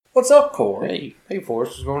What's up, Corey? Hey,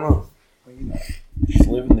 Forrest, what's going on? Well, just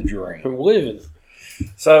living the dream. I'm living.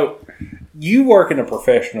 So, you work in a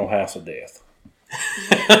professional house of death.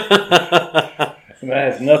 And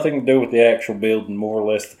that has nothing to do with the actual building, more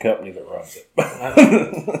or less the company that runs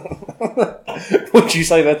it. Would you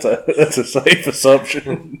say that's a safe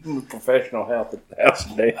assumption? Professional house of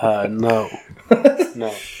death. No.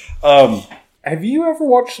 No. Have you ever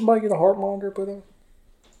watched somebody get a heart monitor put on?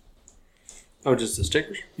 Oh, just the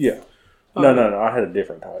stickers? Yeah. No. I had a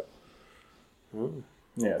different type. Mm.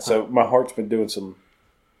 Yeah, so my heart's been doing some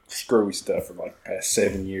screwy stuff for like the past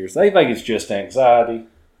 7 years. They think it's just anxiety.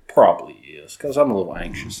 Probably is, because I'm a little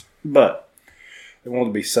anxious. But they wanted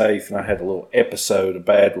to be safe, and I had a little episode, a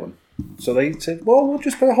bad one. So they said, well, we'll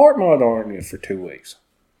just put a heart monitor on you for 2 weeks.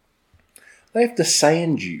 They have to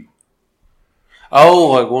sand you.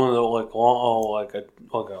 Oh, like one of the,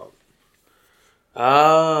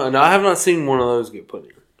 no, I have not seen one of those get put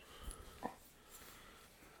in.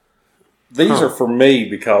 These are for me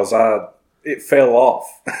because it fell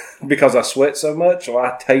off because I sweat so much, so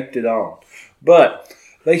I taped it on. But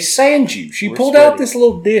they sand you. She pulled out this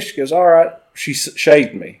little dish. She goes, all right. She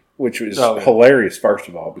shaved me, which was hilarious, first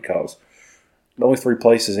of all, because the only 3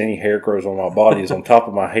 places any hair grows on my body is on top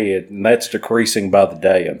of my head, and that's decreasing by the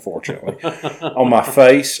day, unfortunately. On my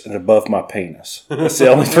face and above my penis. That's the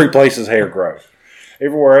only 3 places hair grows.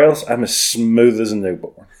 Everywhere else, I'm as smooth as a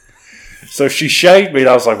newborn. So she shaved me, and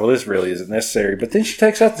I was like, well, this really isn't necessary. But then she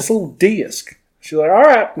takes out this little disc. She's like, all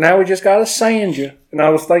right, now we just got to sand you. And I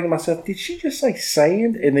was thinking to myself, did she just say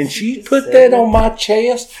sand? And then she put that on my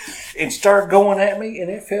chest and started going at me, and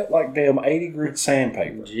it felt like damn 80 grit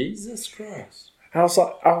sandpaper. Jesus Christ. I was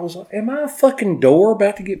like, am I a fucking door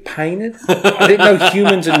about to get painted? I didn't know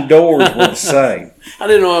humans and doors were the same. I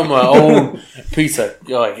didn't know my old piece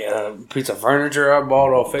of furniture I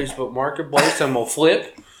bought off Facebook Marketplace I'm going to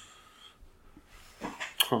flip.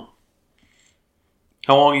 Huh.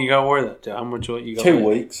 How long you got to wear that? How much you got? 2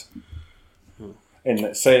 weeks. And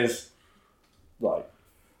it says, like,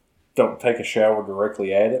 don't take a shower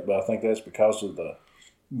directly at it, but I think that's because of the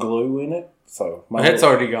glue in it. So it's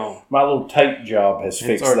already gone. My little tape job has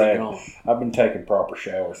fixed that. Gone. I've been taking proper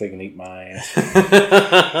showers. They can eat my ass.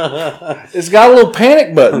 It's got a little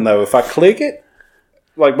panic button, though. If I click it,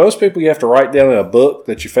 like most people, you have to write down in a book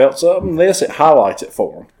that you felt something. It highlights it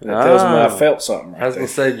for them. And it tells them I felt something right I was going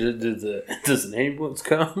to say, does an ambulance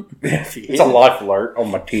come? It's a life alert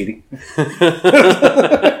on my titty. It's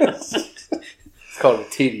called a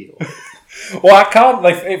titty alert. Well, I called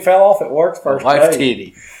it. It fell off at work first life day.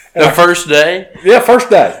 Titty. The first day? Yeah, first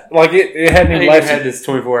day. Like, it hadn't even lasted. Had this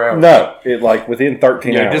 24 hours. No, it within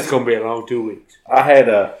 13 hours. This is going to be a long 2 weeks. I had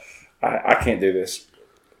I can't do this.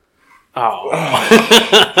 Oh.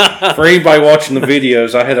 For anybody watching the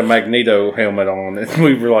videos, I had a Magneto helmet on, and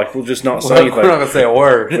we were like, we'll just not say anything. We're not going to say a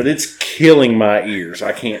word. But it's killing my ears.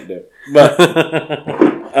 I can't do it. But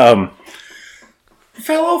it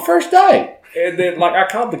fell off first day. And then, like, I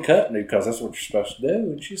called the company because that's what you're supposed to do.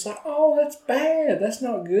 And she's like, oh, that's bad. That's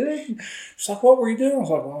not good. She's like, what were you doing? I was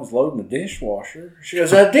like, well, I was loading the dishwasher. She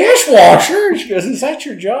goes, a dishwasher? And she goes, is that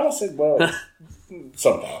your job? I said, well,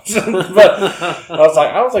 sometimes. But I was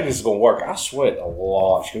like, I don't think this is going to work. I sweat a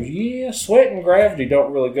lot. She goes, yeah, sweat and gravity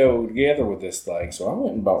don't really go together with this thing. So I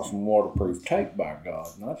went and bought some waterproof tape, by God.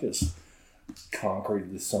 And I just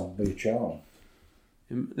concreted this son of a bitch on.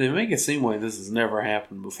 They make it seem like this has never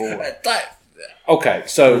happened before. Okay,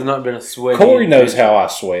 so there's not been a sweat. Corey knows how I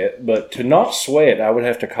sweat, but to not sweat, I would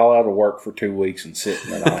have to call out of work for 2 weeks and sit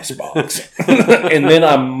in an ice box. And then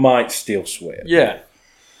I might still sweat. Yeah.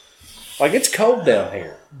 Like, it's cold down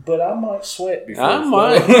here, but I might sweat before. I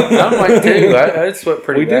might too. I sweat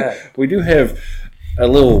pretty bad. We do have a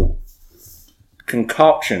little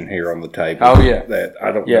concoction here on the table. Oh, yeah. That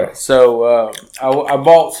I don't know. So I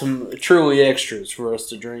bought some Truly Extras for us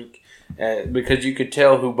to drink. Because you could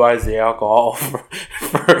tell who buys the alcohol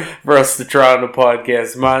for us to try on the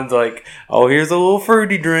podcast. Mine's like, oh, here's a little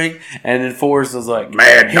fruity drink. And then Forrest was like,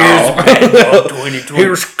 Mad Dog 2020.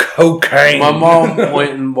 Here's cocaine. My mom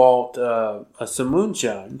went and bought some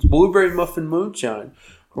moonshine. It's blueberry muffin moonshine.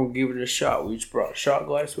 We're going to give it a shot. We each brought a shot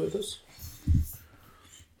glass with us.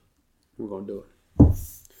 We're going to do it.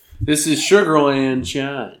 This is Sugarland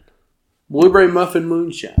Shine. Blueberry muffin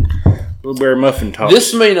moonshine. Blueberry muffin top.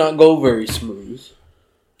 This may not go very smooth.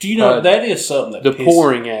 Do you know that is something that the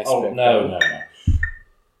pouring aspect? Oh no.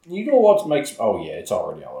 You know what makes? Oh yeah, it's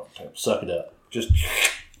already all over the table. Suck it up. Just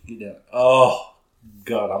get down. Oh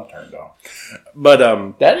God, I'm turned on.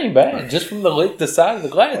 But that ain't bad. Just from the side of the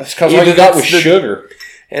glass. That's because all you got was sugar.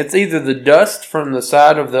 It's either the dust from the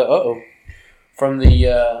side of the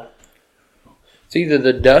It's either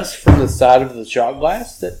the dust from the side of the shot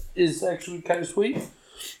glass that is actually kind of sweet.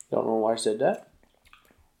 Don't know why I said that.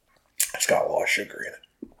 It's got a lot of sugar in it.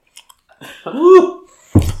 Woo!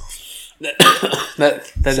 that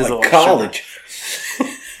is like a lot college. Of sugar.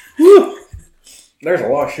 Woo! There's a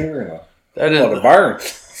lot of sugar in it. That A is lot of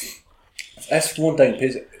burns. That's one thing.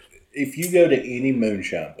 If you go to any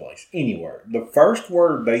moonshine place, anywhere, the first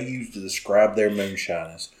word they use to describe their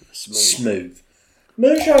moonshine is smooth.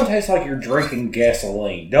 Moonshine tastes like you're drinking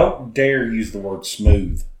gasoline. Don't dare use the word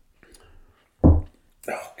smooth. Oh,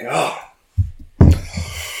 God.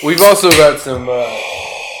 We've also got some.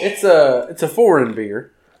 It's a foreign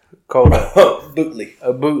beer called Bootly.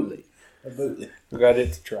 a Bootly. A Bootly. We got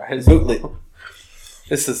it to try. It's Bootly.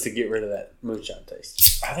 This is to get rid of that moonshine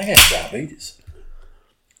taste. I think that's diabetes.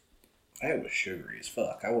 That was sugary as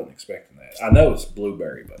fuck. I wasn't expecting that. I know it's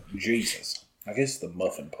blueberry, but Jesus. I guess the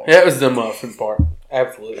muffin part. That was the muffin part.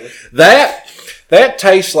 Absolutely. That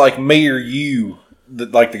tastes like me or you.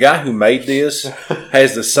 Like the guy who made this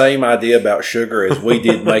has the same idea about sugar as we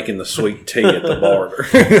did making the sweet tea at the bar.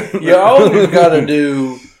 You always got to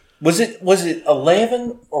do. Was it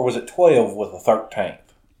 11 or was it 12 with a 13th?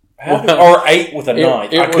 Or 8 with a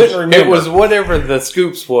 9th? I couldn't remember. It was whatever the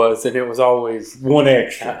scoops was, and it was always one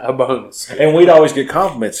extra. a bonus. And we'd always get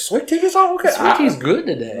compliments. Sweet tea is all okay. Sweet tea's good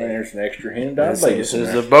today. There's an extra hint of diabetes.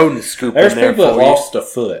 There's a bonus scoop There's in there people that for you. lost a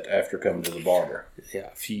foot after coming to the barber.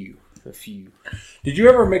 Yeah, a few. Did you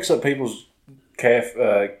ever mix up people's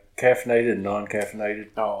caffeinated and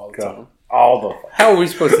non-caffeinated? All the time. All the time. How are we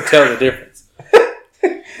supposed to tell the difference?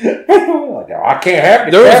 I can't have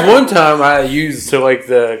it. There was one time I used to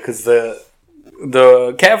because the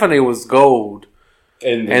caffeinated was gold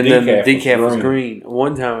and then the decaf was green.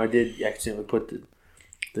 One time I did accidentally put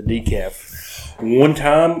the decaf one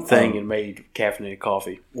time thing and made caffeinated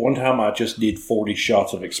coffee. One time I just did 40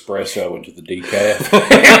 shots of espresso into the decaf.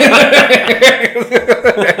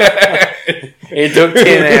 It took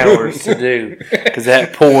 10 hours to do because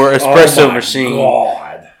that poor espresso machine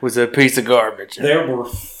was a piece of garbage. There were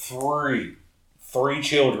three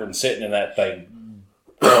children sitting in that thing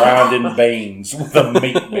grinding beans with a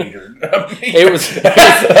meat meter. That's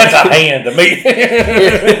a hand to me.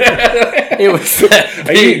 It was that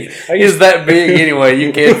big. It's that big anyway.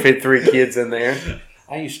 You can't fit 3 kids in there.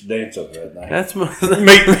 I used to dance over that night. That's my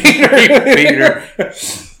meat meter.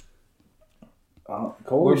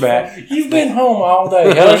 We're back. You've been home all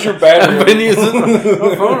day. How's your battery? I've been using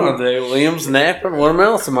my phone all day. Liam's napping. What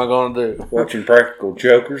else am I going to do? Watching Practical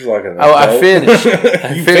Jokers like an adult. I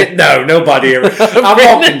finished. No, nobody ever.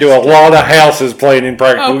 I walked into a lot of houses playing in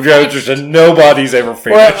Practical Jokers and nobody's ever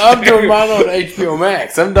finished. Well, I'm doing mine on HBO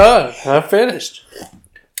Max. I'm done. I finished.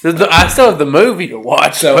 I still have the movie to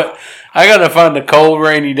watch, but I got to find a cold,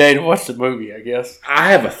 rainy day to watch the movie, I guess. I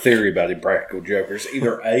have a theory about Impractical Jokers.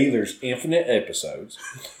 Either A, there's infinite episodes,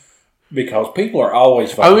 because people are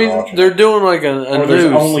always fucking watching. They're doing like a or there's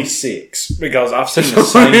news. only 6, because I've seen the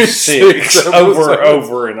same 6 over and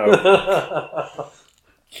over and over.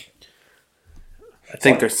 I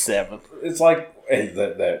think there's 7. It's like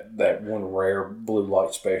that one rare blue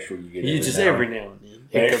light special you get every now and then.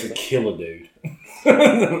 They actually kill a dude.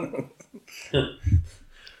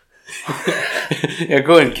 Yeah,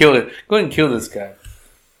 go ahead and kill it. Go ahead and kill this guy.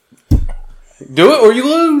 Do it or you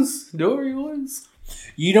lose. Do it or you lose.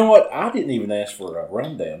 You know what? I didn't even ask for a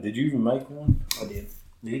rundown. Did you even make one? I did.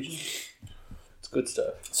 Did you? It's good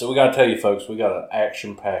stuff. So we got to tell you, folks, we got an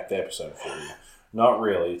action-packed episode for you. Not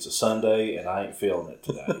really. It's a Sunday, and I ain't feeling it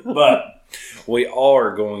today. But we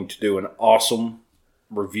are going to do an awesome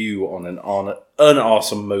review on an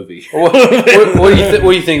awesome movie. What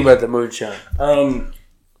do you think about the moonshine?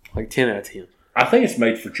 Like 10 out of 10. I think it's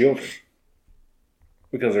made for children.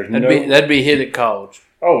 Because that'd be hit at college.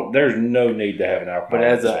 Oh, there's no need to have an alcohol. But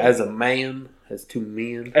as a man, as 2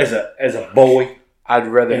 men, as a boy, I'd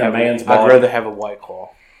rather have a White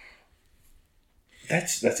Claw.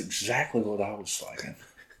 That's exactly what I was thinking.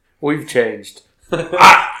 We've changed.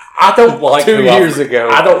 I don't like 2 years ago.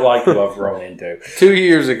 I don't like who I've grown into. 2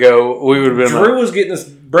 years ago, we would have been. Drew was getting us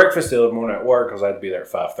breakfast the other morning at work because I had to be there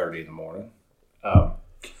at 5:30 in the morning.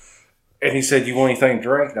 And he said, "You want anything to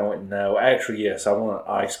drink?" And I went, "No, actually, yes, I want an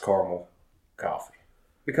iced caramel coffee."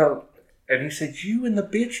 And he said, "You and the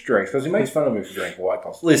bitch drinks," because he makes fun of me for drinking White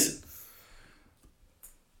Claws. Listen,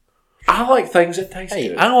 I like things that taste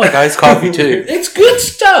good. I like iced coffee too. It's good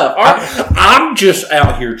stuff. I'm just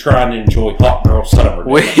out here trying to enjoy hot girl summer.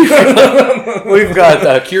 We've got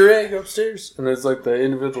Keurig upstairs, and it's like the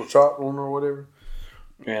individual shot one or whatever.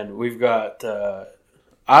 And we've got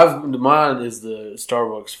mine is the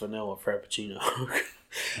Starbucks vanilla frappuccino.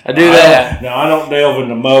 I do that. No, I don't delve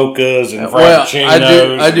into mochas and Well,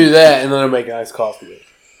 frappuccinos. I do that, and then I make iced coffee with it.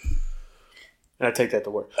 And I take that to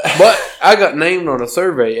work. But I got named on a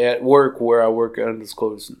survey at work where I work at an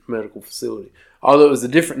undisclosed medical facility. Although it was a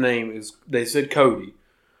different name. They said Cody,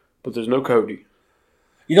 but there's no Cody.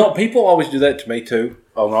 You know, people always do that to me too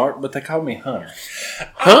on art, but they call me Hunter.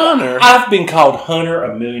 Hunter? I've been called Hunter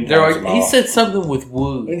a million times. They're like, he said something with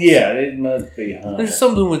woods. Yeah, it must be Hunter. There's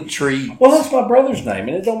something with trees. Well, that's my brother's name,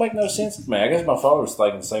 and it don't make no sense to me. I guess my father was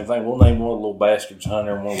thinking the same thing. We'll name one of the little bastards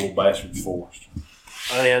Hunter and one of the little bastards Forrest.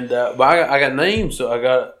 And but I got named, so I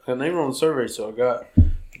got named on the survey, so I got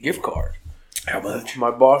a gift card. How much?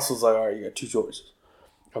 My boss was like, all right, you got two choices.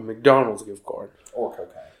 A McDonald's gift card. Or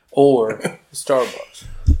cocaine. Or Starbucks.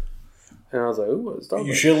 And I was like, ooh, what is Starbucks?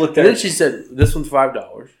 You should look at And then it. she said, this one's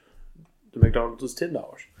 $5. The McDonald's was $10.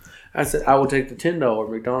 I said, I will take the $10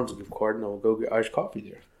 McDonald's gift card and I will go get iced coffee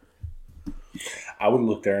there. I would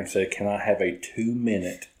look there and say, can I have a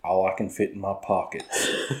 2-minute, all I can fit in my pockets,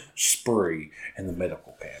 spree in the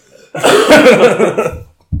medical cabinet?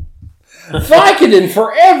 Vicodin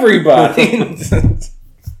for everybody!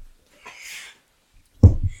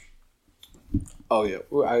 Oh, yeah.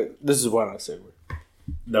 This is why I segue.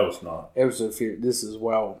 No, it's not. Episode 50. This is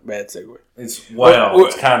bad segue. It's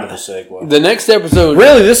it's kind of a segue. The next episode.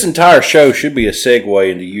 Really, this entire show should be a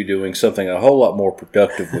segue into you doing something a whole lot more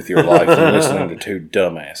productive with your life than listening to two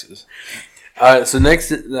dumbasses. All right, so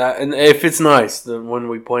next, and if it's nice, then when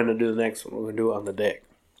we plan to do the next one, we're going to do it on the deck.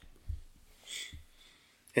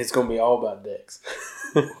 It's going to be all about decks.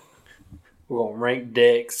 We're going to rank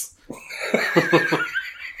decks.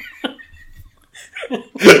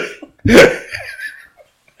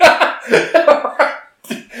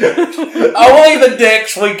 Only the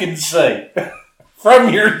decks we can see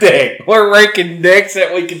from your deck. We're ranking decks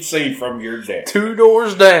that we can see from your deck. 2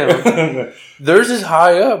 doors down. Theirs is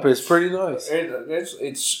high up. It's pretty nice.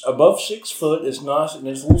 It's above 6 foot. It's nice and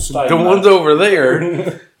it's a little stable. The ones over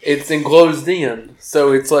there, it's enclosed in,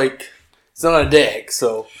 so it's like it's not a deck.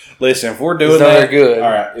 So listen, if we're doing it's not that, good.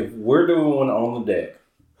 all right. If we're doing one on the deck,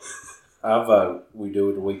 I vote we do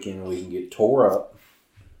it the weekend and we can get tore up.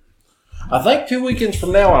 I think 2 weekends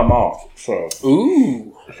from now I'm off. So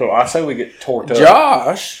I say we get tore up.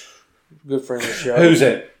 Josh, good friend of the show, who's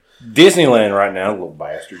at Disneyland right now, little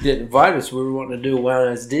bastard. didn't invite us. We were wanting to do a Wild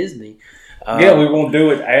Ass Disney. Yeah, we won't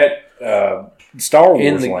do it at Star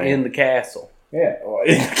Wars Land. in the castle. Yeah,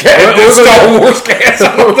 in the Star Wars castle.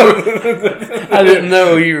 I didn't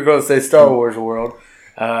know you were going to say Star Wars World.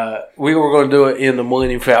 We were going to do it in the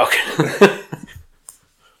Millennium Falcon.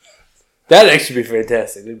 That'd actually be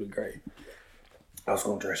fantastic. It'd be great. I was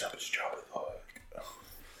going to dress up as Jabba the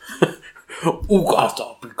Hutt. Ooh,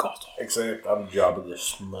 Picasso. Except I'm Jabba the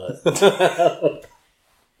Smut.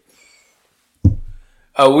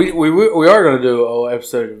 We are going to do a whole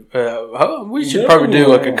episode. We should probably do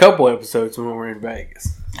like a couple episodes when we're in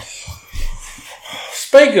Vegas.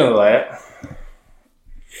 Speaking of that,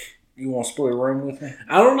 you want to split a room with me?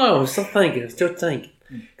 I don't know. I'm still thinking.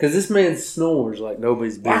 Because this man snores like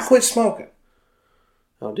nobody's I business. quit smoking.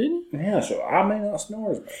 Oh, didn't you? Yeah, so I may not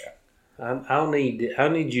snore as bad. I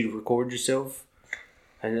need you to record yourself.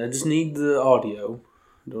 And I just need the audio.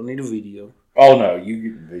 Don't need a video. Oh no, you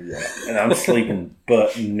get the video, and I'm sleeping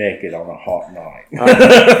butt naked on a hot night.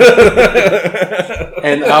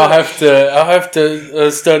 And I'll have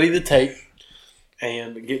to study the tape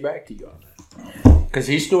and get back to you on that. Because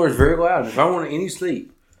he snores very loud. If I want any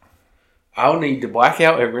sleep, I'll need to black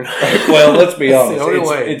out every night. Well, let's be honest. the only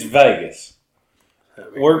way. It's Vegas.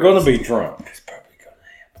 We're going to be drunk. It's probably going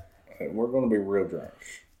to happen. We're going to be real drunk.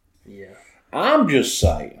 Yeah. I'm just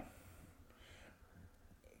saying.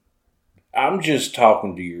 I'm just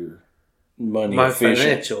talking to your money My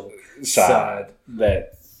efficient financial side.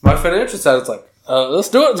 My financial side is like, let's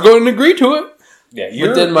do it. Let's go and agree to it. Yeah,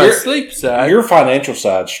 But then my sleep side. Your financial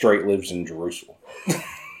side straight lives in Jerusalem.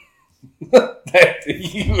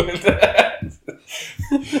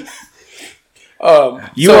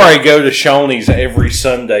 You already go to Shoney's every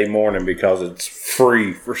Sunday morning because it's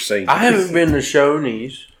free for seniors. I haven't been to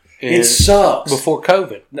Shoney's. It sucks. Before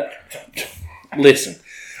COVID. No. Listen.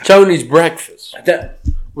 Shoney's breakfast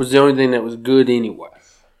was the only thing that was good anyway.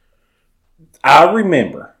 I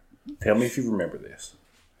remember. Tell me if you remember this.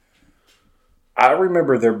 I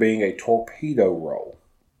remember there being a torpedo roll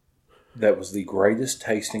that was the greatest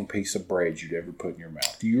tasting piece of bread you'd ever put in your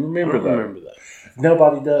mouth. Do you remember that? I remember that.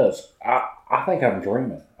 Nobody does. I think I'm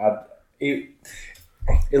dreaming. It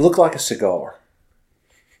looked like a cigar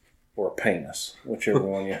or a penis, whichever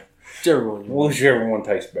one you. Whichever one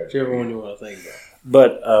tastes better. Whichever one you want to think about.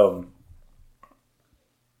 But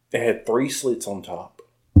it had 3 slits on top,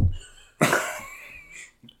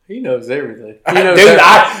 He knows everything.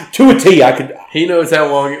 To a T, I could. He knows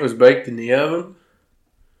how long it was baked in the oven.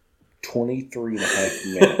 23 and a half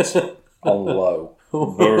minutes on low.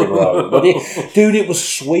 Very low. But dude, it was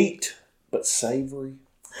sweet, but savory.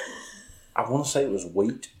 I want to say it was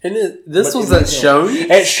wheat. And this was at Shoney's?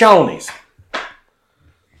 At Shoney's.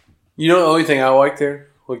 You know the only thing I like there?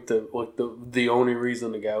 Like the only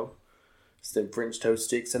reason to go? It's them French toast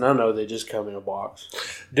sticks. And I know they just come in a box.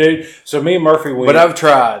 Dude, so me and Murphy went. But I've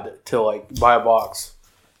tried to like buy a box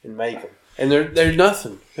and make them. And they're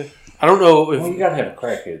nothing. I don't know if... Well, you got to have a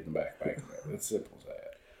crackhead in the backpack. It's simple as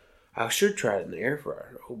that. I should try it in the air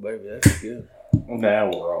fryer. Oh, baby, that's good. Now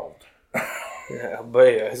we're old. Yeah,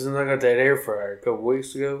 baby, since I got that air fryer a couple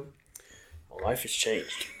weeks ago, my life has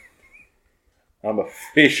changed. I'm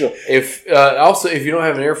official. If you don't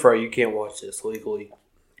have an air fryer, you can't watch this legally.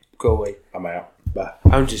 Go away. I'm out. Bye.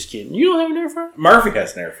 I'm just kidding. You don't have an air fryer? Murphy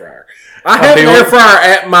has an air fryer. I have an air fryer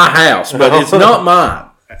at my house, but it's not mine.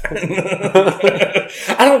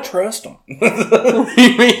 I don't trust them. What do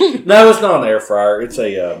you mean? No, it's not an air fryer. It's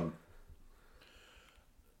a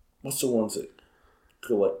what's the ones that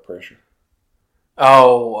collect pressure?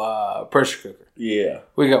 Oh, pressure cooker. Yeah,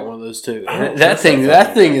 we got one of those too. That thing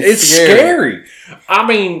is it's scary. I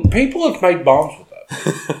mean, people have made bombs with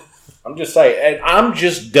that. I'm just saying, and I'm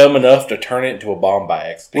just dumb enough to turn it into a bomb by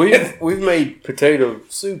accident. We've made potato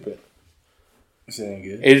soup in it. Is that any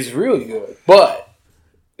good? It is really good, but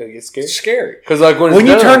it gets scary. It's scary because like when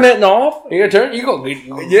you turn that off, you gotta turn. You go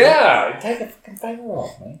get take the fucking finger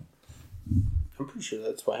off, man. I'm pretty sure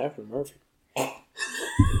that's what happened to Murphy.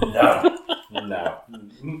 No.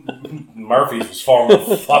 Murphy's was far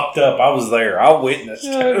more fucked up. I was there. I witnessed.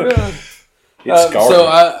 Oh, It's scarred. So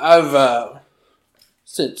I've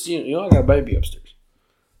since I got a baby upstairs.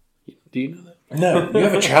 Do you know that? No, you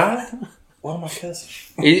have a child? Well, my cousin.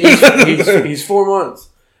 He's 4 months,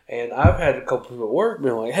 and I've had a couple people at work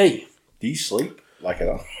being like, "Hey, do you sleep like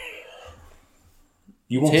it?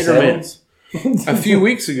 You want 10 minutes?" A few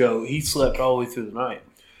weeks ago, he slept all the way through the night,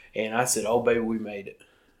 and I said, "Oh, baby, we made it.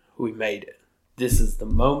 We made it. This is the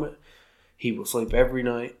moment. He will sleep every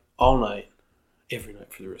night, all night, every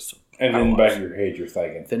night for the rest of the And in the back of your head, you're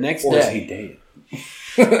thinking, the next or day, is he dead?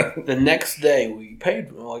 The next day, we paid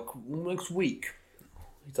him, like next week.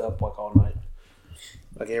 He's up like all night,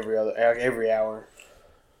 like every hour.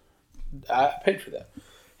 I paid for that.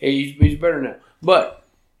 He's better now. But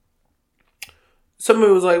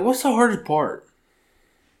somebody was like, "What's the hardest part?"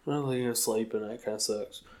 Well, sleep, and that kind of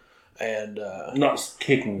sucks. And not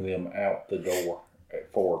kicking them out the door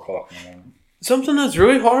at 4:00 in the morning. Something that's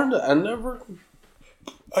really hard.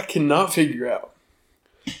 I cannot figure out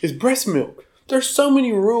is breast milk. There's so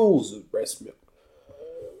many rules of breast milk.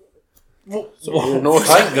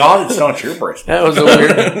 Thank God it's not your breast milk. That was a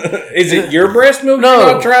weird. Is it your breast milk? No.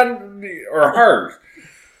 You're not trying, or hers?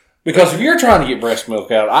 Because if you're trying to get breast milk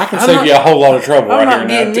out, I can save you a whole lot of trouble right here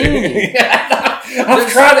now too. I've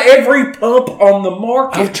tried every pump on the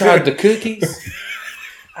market. I've tried the cookies.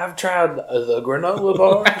 I've tried the granola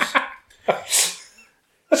bars.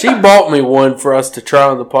 She bought me one for us to try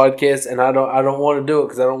on the podcast, and I don't want to do it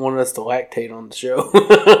because I don't want us to lactate on the show.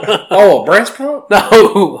 Oh, a breast pump?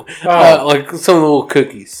 No, like some of the little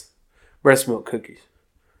cookies, breast milk cookies.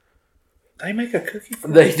 They make a cookie for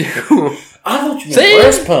They me? do. I thought you meant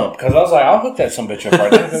breast pump because I was like, I'll hook that some bitch up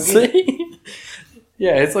right now. See?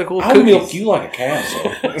 Yeah, it's like little I'll cookies. milk you like a cow. So.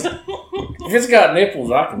 If it's got nipples,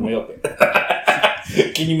 I can milk it.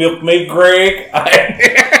 Can you milk me, Greg?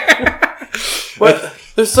 But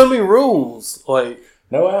there's so many rules. Like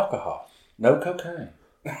no alcohol, no cocaine.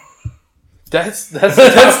 that's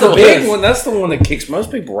the big one. That's the one that kicks most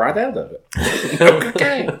people right out of it. No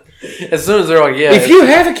cocaine. As soon as they're like, yeah. If you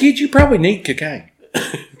have a kid, you probably need cocaine.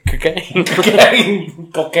 Cocaine.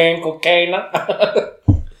 Cocaine.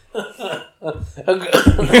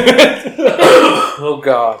 Oh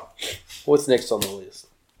God, what's next on the list?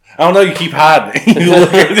 I don't know. You keep hiding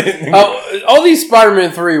it. All these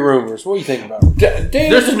Spider-Man 3 rumors. What do you think about them?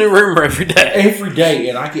 There's a new rumor every day. Every day,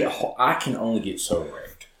 and I can only get so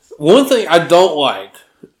wrecked. One thing I don't like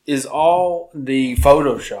is all the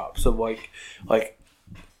photoshops of like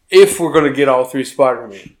if we're gonna get all 3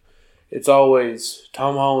 Spider-Man, it's always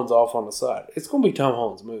Tom Holland's off on the side. It's gonna be Tom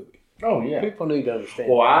Holland's movie. Oh yeah, people need to understand.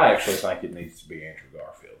 Well, I actually think it needs to be Andrew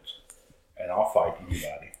Garfield's, and I'll fight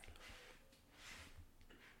anybody.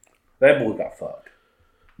 That boy got fucked.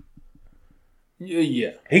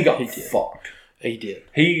 Yeah, he got fucked. He did.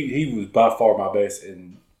 He was by far my best,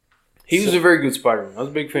 and he was a very good Spider-Man. I was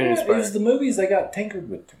a big fan of Spider-Man. It was the movies they got tinkered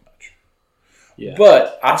with too much. Yeah.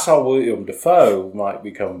 But I saw William Dafoe might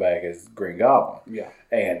be coming back as Green Goblin. Yeah.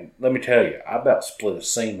 And let me tell you, I about split a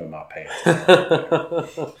seam in my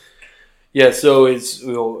pants. Yeah, so he's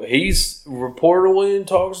reportedly in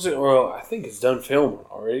talks. I think it's done filming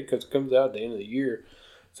already because it comes out at the end of the year.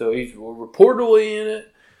 So he's reportedly in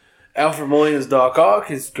it. Alfred Molina's Doc Ock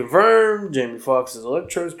is confirmed. Jamie Foxx's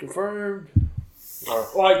Electro is confirmed.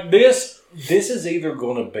 Like this is either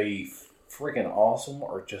going to be freaking awesome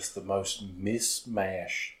or just the most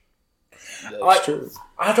mismatched. That's true.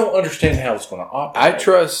 I don't understand how it's going to operate.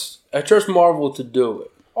 I trust Marvel to do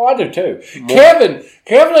it. Oh, I do too. Kevin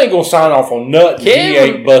ain't going to sign off on nothing. He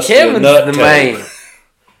ain't busting Kevin's a nut the toe. man.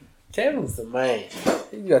 Kevin's the man.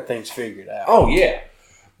 He's got things figured out. Oh yeah,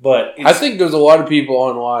 but I think there's a lot of people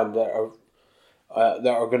online that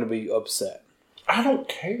are going to be upset. I don't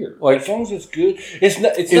care. Like, as long as it's good, it's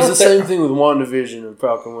not the same thing with WandaVision and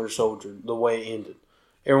Falcon Winter Soldier. The way it ended,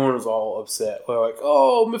 everyone was all upset. They're like,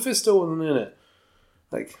 "Oh, Mephisto wasn't in it."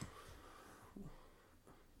 Like,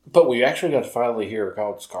 but we actually got to finally hear her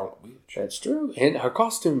called Scarlet Witch. that's true, and her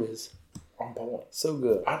costume is On point. so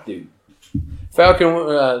good. I do. Falcon,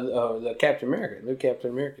 the Captain America, new Captain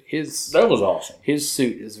America. That was awesome. His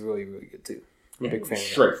suit is really, really good too. I'm a big fan.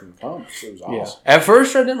 Straight from the comics. It was awesome. Yeah. At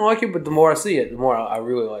first, I didn't like it, but the more I see it, the more I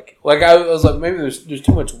really like it. Like I was like, maybe there's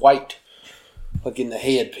too much white, like in the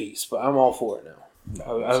headpiece, but I'm all for it now.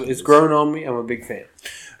 No, it's grown on me. I'm a big fan.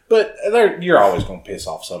 But you're always going to piss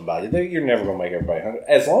off somebody. You're never going to make everybody hungry.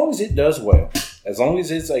 As long as it does well, as long as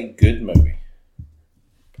it's a good movie,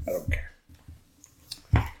 I don't care.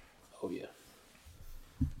 Oh yeah.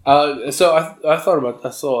 So I thought about. I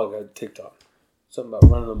saw like a TikTok, something about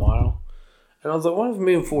running the mile. And I was like, what if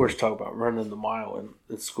me and Forrest talk about running the mile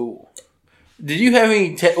in school? Did you have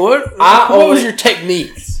any... what was your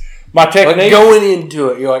techniques? My technique? Like going into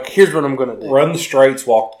it, you're like, here's what I'm going to do. Run the straights,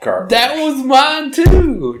 walk the curve. That was mine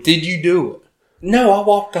too. Did you do it? No, I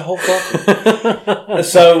walked the whole fucking...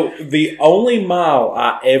 So, the only mile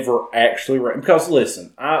I ever actually ran... Because,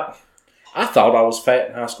 listen, I thought I was fat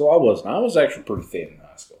in high school. I wasn't. I was actually pretty thin in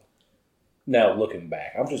high school. Now, looking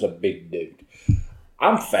back, I'm just a big dude.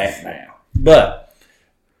 I'm fat now. But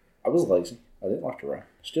I was lazy. I didn't like to run.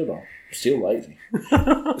 Still don't. Still lazy.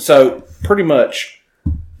 So pretty much,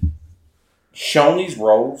 Shoney's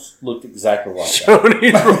rolls looked exactly like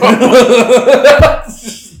Shoney's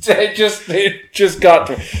rolls. it just got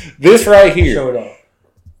to this right here. Show it off.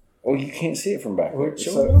 Well, you can't see it from back there.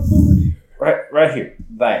 Show it off. Right here.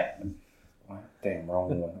 That. Damn,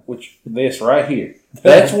 wrong one. This right here.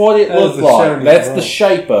 That's what it looked like. That's the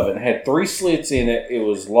shape of it. It had 3 slits in it. It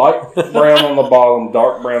was light brown on the bottom,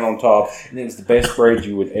 dark brown on top, and it was the best bread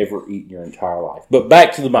you would ever eat in your entire life. But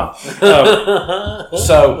back to the mile.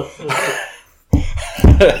 So,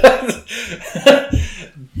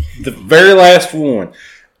 the very last one,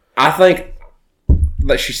 I think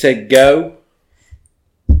that she said go.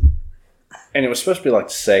 And it was supposed to be like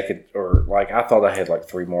the second, or like I thought I had like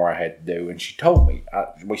 3 more I had to do. And she told me,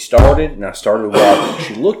 we started, and I started walking.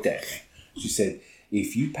 She looked at me. She said,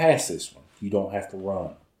 if you pass this one, you don't have to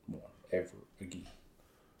run one ever again.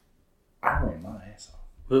 I ran my ass off.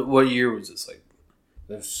 What year was this? Like,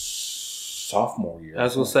 it was sophomore year. I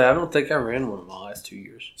was going to say, I don't think I ran one of my last 2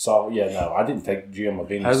 years. So, yeah, no, I didn't take gym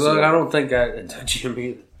of any I was like, sort. I don't think I took gym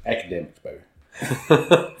either. Academics, baby.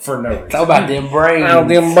 For no reason. Talk about them brains. About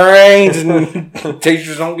them brains, and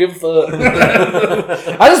teachers don't give a fuck.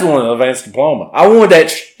 I just wanted an advanced diploma. I wanted that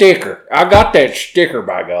sticker. I got that sticker,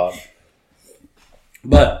 by God.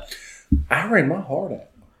 But I ran my heart out.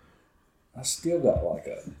 I still got like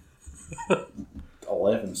a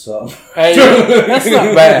 11 something. Hey, that's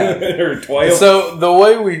not bad. Or 12. So the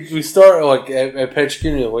way we started, like at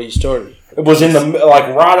Petchkina, the way you started. It was in the, like,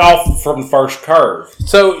 right off from the first curve.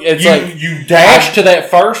 So it's you dash to that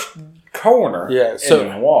first corner, yeah, and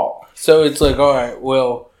then walk. So it's like, all right,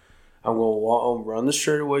 well, I'm going to run the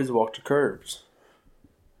straightaways, walk the curves.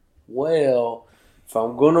 Well, if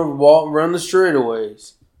I'm going to run the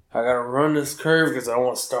straightaways, I got to run this curve because I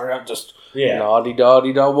want to start out just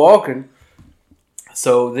naughty-dawdy-daw walking.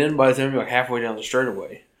 So then by the time you're like halfway down the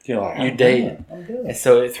straightaway, You're like, you date. I'm good. And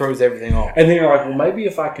so it throws everything off. And then you're like, well, maybe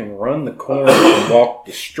if I can run the corners and walk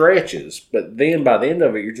the stretches, but then by the end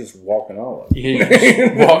of it, you're just walking all of it. You're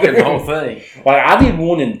just walking the whole thing. Like, I did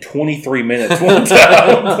one in 23 minutes one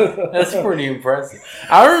time. That's pretty impressive.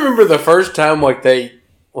 I remember the first time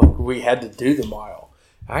we had to do the mile.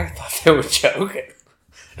 I thought they were joking.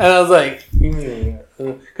 And I was like,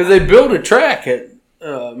 because they built a track at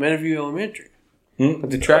Meadowview Elementary.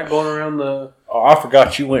 With the track going around the... Oh, I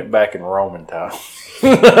forgot you went back in Roman time.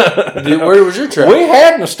 Where was your track? We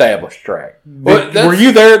had an established track. Were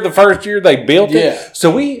you there the first year they built it? Yeah.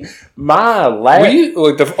 So the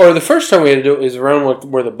first time we had to do it was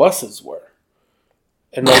around where the buses were.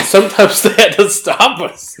 And sometimes they had to stop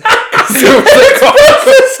us.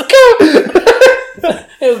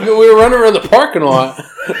 We were running around the parking lot.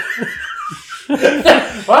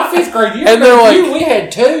 My 5th grade year, and they're like, we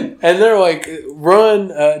had 2. And they're like, run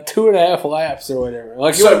 2.5 laps or whatever.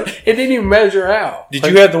 Like, so, it didn't even measure out. Did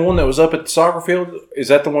you have the one that was up at the soccer field? Is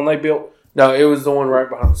that the one they built? No, it was the one right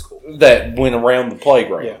behind the school. That went around the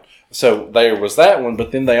playground. Yeah. So there was that one,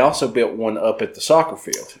 but then they also built one up at the soccer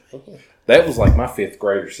field. Okay. That was like my 5th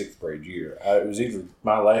grade or 6th grade year. It was either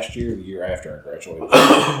my last year or the year after I graduated.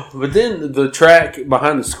 But then the track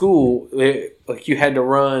behind the school, you had to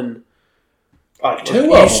run... Like 2 of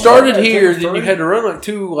them. You started here, then you had to run like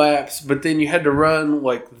 2 laps, but then you had to run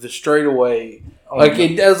like the straightaway.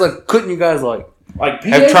 Couldn't you guys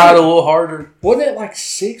have tried a little harder? Wasn't it like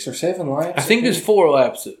 6 or 7 laps? I think it was 4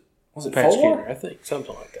 laps. Was it Pat 4? Skinner, I think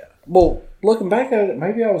something like that. Well, looking back at it,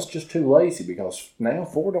 maybe I was just too lazy because now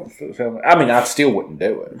 4 don't feel. I mean, I still wouldn't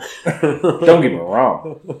do it. Don't get me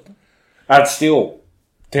wrong. I'd still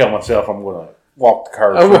tell myself I'm going to walk the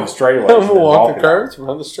curves from the straightaways. I'm going to walk the curves from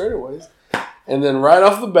the straightaways. And then right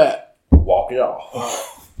off the bat, walk it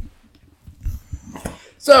off.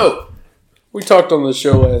 So, we talked on the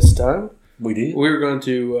show last time. We did. We were going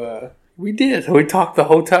to. We did. We talked the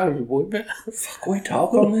whole time. Fuck, we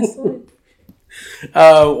talk on this thing.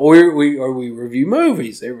 We review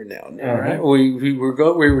movies every now and then, right? We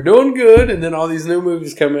were doing good, and then all these new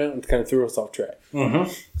movies come out and kind of threw us off track.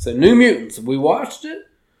 Mm-hmm. So, New Mutants. We watched it,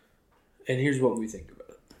 and here's what we think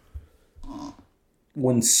about it.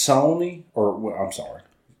 When Fox.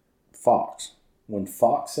 When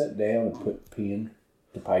Fox sat down and put pen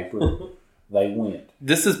to paper, they went.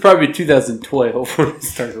 This is probably 2012 when I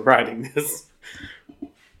started writing this.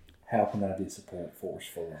 How can I disappoint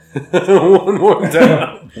Forceful? One more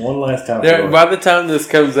time. One last time. By the time this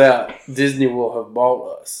comes out, Disney will have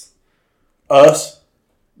bought us. Us?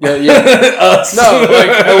 Yeah. Us. No,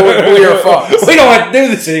 we are Fox. We don't have to do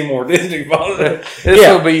this anymore. Disney bought it. This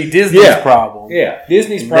will be Disney's problem. Yeah,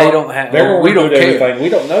 Disney's problem. They don't have. We don't care. Everything. We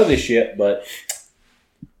don't know this yet, but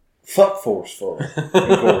fuck Forceful and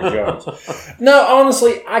Corey Jones. No,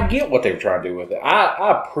 honestly, I get what they were trying to do with it.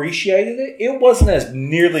 I appreciated it. It wasn't as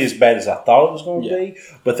nearly as bad as I thought it was going to be,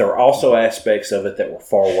 but there were also aspects of it that were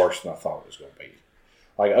far worse than I thought it was going to be.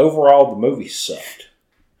 Like, overall, the movie sucked.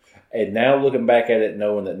 And now looking back at it,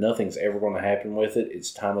 knowing that nothing's ever going to happen with it, it's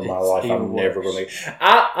time of my life I'm never going to...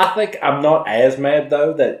 I think I'm not as mad,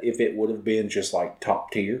 though, that if it would have been just, like,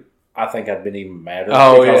 top tier, I think I'd been even madder.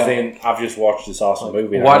 Because then I've just watched this awesome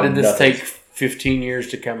movie. Why did this take 15 years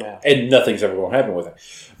to come out? And nothing's ever going to happen with it.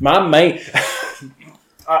 My main...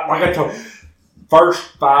 like I told you, first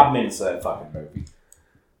 5 minutes of that fucking movie,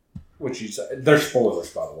 which is... They're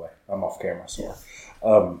spoilers, by the way. I'm off camera, sorry.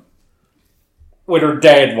 When her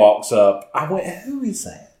dad walks up, I went, who is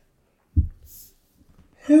that?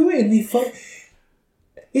 Who in the fuck...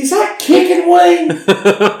 Is that Kicking Wing?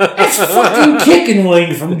 It's fucking Kicking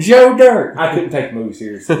Wing from Joe Dirt. I couldn't take the movie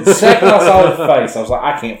seriously. The second I saw his face, I was like,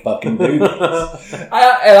 I can't fucking do this. And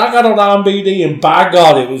I got on IMDb, and by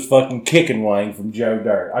God, it was fucking Kicking Wing from Joe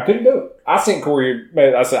Dirt. I couldn't do it. I sent Corey,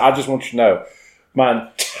 I said, I just want you to know, my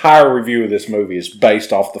entire review of this movie is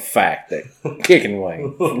based off the fact that Kicking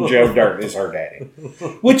Wing from Joe Dirt is her daddy.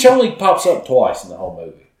 Which only pops up twice in the whole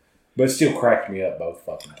movie. But it still cracked me up both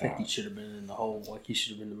fucking times. I think he should have been in the whole, like he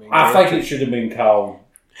should have been the main I think it should have been called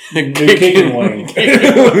New Kicking Wing.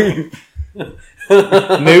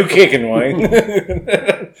 New Kicking Wing.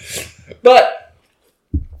 But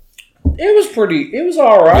it was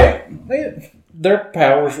alright. Yeah. Their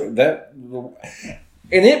powers, and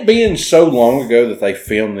it being so long ago that they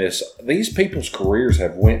filmed this, these people's careers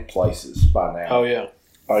have went places by now. Oh, yeah.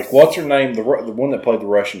 Like, what's her name? The one that played the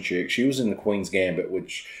Russian chick. She was in the Queen's Gambit,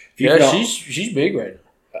 which... she's big right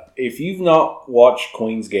now. If you've not watched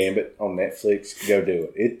Queen's Gambit on Netflix, go do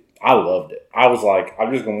it. I loved it. I was like,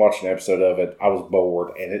 I'm just going to watch an episode of it. I was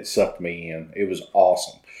bored, and it sucked me in. It was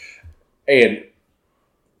awesome. And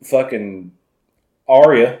fucking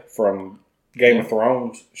Arya from Game of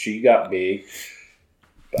Thrones, she got big.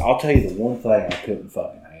 But I'll tell you the one thing I couldn't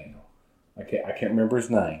fucking handle. I can't remember his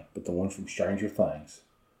name, but the one from Stranger Things.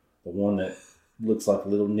 The one that looks like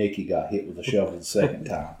little Nicky got hit with a shovel the second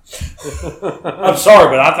time. I'm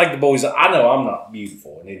sorry, but I think the boy's... I know I'm not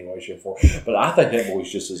beautiful in any way, shape, or form, but I think that boy's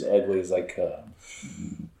just as ugly as they come.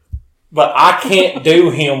 But I can't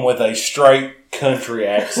do him with a straight country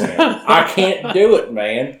accent. I can't do it,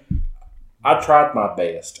 man. I tried my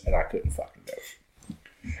best, and I couldn't fucking do it.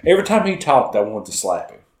 Every time he talked, I wanted to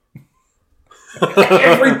slap him.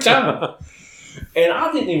 Every time. And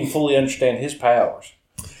I didn't even fully understand his powers.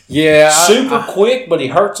 Yeah. Super quick, but he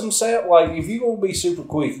hurts himself. Like, if you're going to be super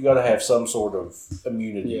quick, you got to have some sort of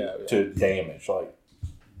immunity to damage. Like,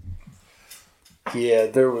 yeah,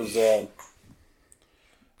 there was...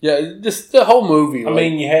 just the whole movie. I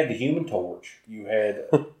mean, you had the Human Torch. You had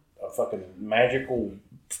a fucking magical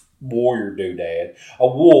warrior doodad. A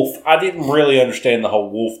wolf. I didn't really understand the whole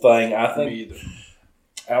wolf thing. I think...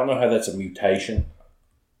 I don't know how that's a mutation.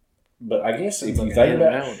 But I guess if you think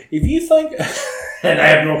about it, if you think an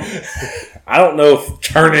abnormal, I don't know if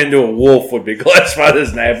turning into a wolf would be classified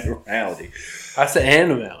as an abnormality. I said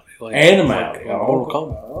animality. Animality. Like Mortal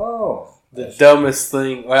Kombat. Oh. The dumbest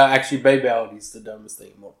thing. Well, actually, Babality's the dumbest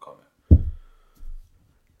thing in Mortal Kombat.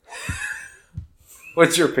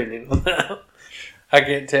 What's your opinion on that? I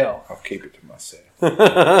can't tell. I'll keep it to myself.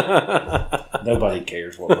 Nobody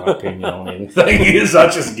cares what my opinion on anything is. I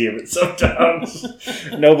just give it sometimes.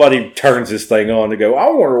 Nobody turns this thing on to go, I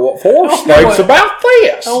wonder what Forrest thinks about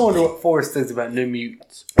this. I wonder what Forrest thinks about New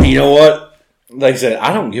Mutants. You know what? They said,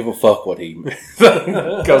 I don't give a fuck what he...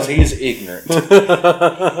 Because he's ignorant.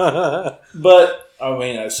 But, I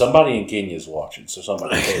mean, somebody in Kenya is watching, so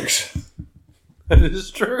somebody cares. That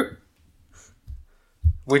is true.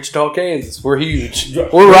 Wichita, Kansas. We're huge.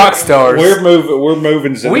 We're rock stars. We're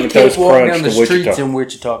moving we can't walk down the streets in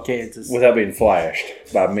Wichita, Kansas without being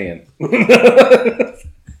flashed by men who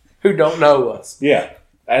don't know us. Yeah,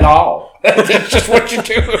 at all. That's just what you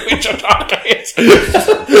do in Wichita, Kansas.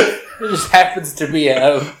 It just happens to be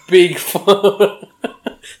a big fun.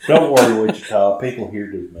 Don't worry, Wichita. People here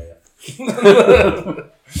do math.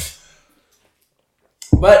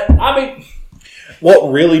 But I mean.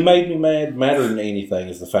 What really made me mad, madder than anything,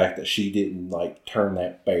 is the fact that she didn't turn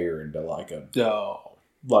that bear into like her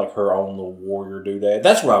own little warrior doodad.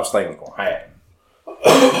 That's what I was thinking was going to happen.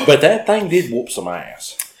 But that thing did whoop some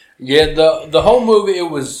ass. Yeah, the whole movie,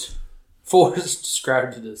 it was Forrest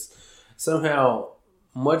described it as somehow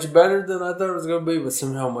much better than I thought it was going to be, but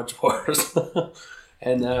somehow much worse.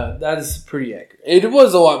 And that is pretty accurate. It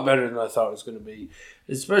was a lot better than I thought it was going to be,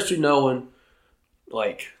 especially knowing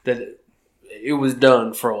that. It was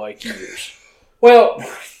done for years. Well,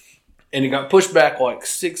 and it got pushed back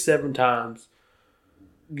 6-7 times.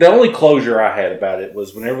 The only closure I had about it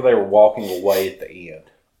was whenever they were walking away at the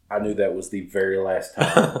end. I knew that was the very last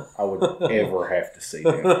time I would ever have to see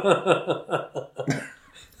them.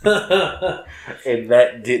 And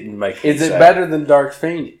that didn't make me Is it better than Dark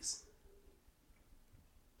Phoenix?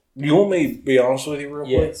 You want me to be honest with you real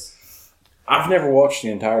quick? Yes. I've never watched the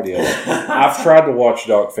entirety of it. I've tried to watch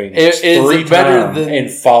Dark Phoenix 3 times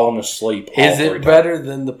and fallen asleep all 3 times. Is it better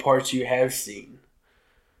than the parts you have seen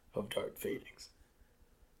of Dark Phoenix?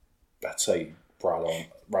 I'd say right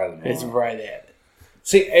on. It's right at it.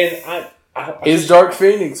 See, and is Dark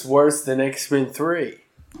Phoenix worse than X-Men 3?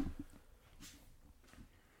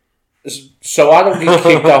 So I don't get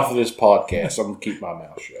kicked off of this podcast. I'm going to keep my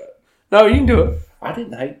mouth shut. No, you can do it. I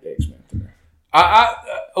didn't hate the X-Men 3. On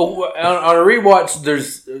a rewatch,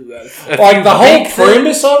 there's the whole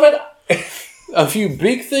premise of it. A few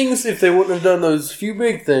big things. If they wouldn't have done those few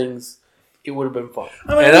big things, it would have been fun.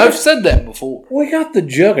 I mean, and I've said that before. We got the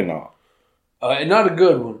Juggernaut. And not a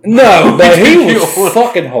good one. No, but he was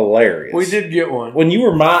fucking hilarious. We did get one. When you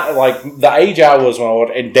were the age I was when I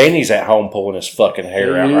watched, and Danny's at home pulling his fucking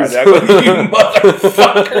hair out right now. You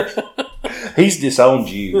motherfucker. He's disowned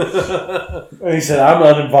you. And he said, I'm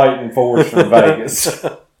uninviting Forrest from Vegas.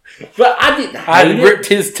 But I didn't hate it. I ripped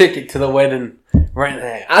his ticket to the wedding right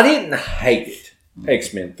now. I didn't hate it,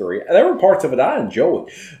 X-Men 3. There were parts of it I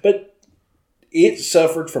enjoyed. But it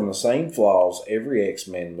suffered from the same flaws every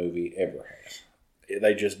X-Men movie ever has.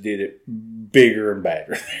 They just did it bigger and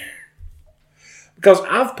badder. Because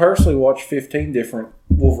I've personally watched 15 different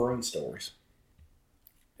Wolverine stories.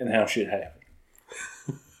 And how shit happened.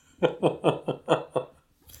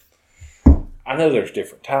 I know there's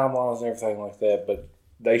different timelines and everything like that, but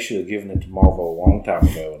they should have given it to Marvel a long time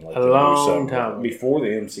ago and let them do something before the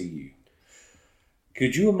MCU.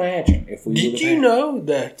 Could you imagine if we did you know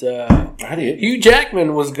that I did. Hugh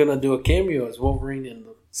Jackman was going to do a cameo as Wolverine in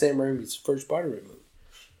Sam Raimi's first Spider-Man movie?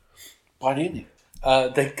 Why didn't he?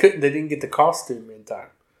 They didn't get the costume in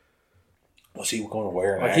time. Was he going to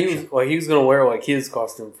wear an action? He was going to wear his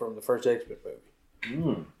costume from the first X-Men movie.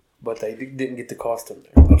 Mm. But they didn't get the costume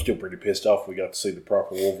there. I'm still pretty pissed off we got to see the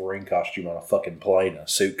proper Wolverine costume on a fucking plane, a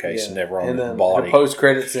suitcase, and never on his body. The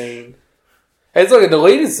post-credit scene. It's like a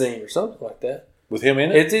deleted scene or something like that. with him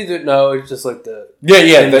in it? It's it's just like the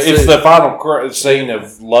it's the final scene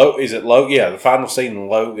of Logan. Is it Logan? Yeah, the final scene of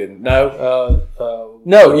Logan. No,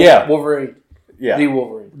 Wolverine. Yeah,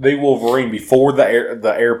 the Wolverine before the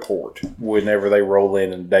airport. Whenever they roll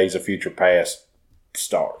in and Days of Future Past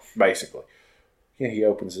start, basically. Yeah, he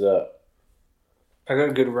opens it up. I got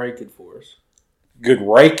a good ranking for us. Good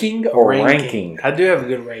raking or ranking? I do have a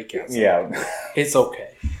good ranking. Yeah, it's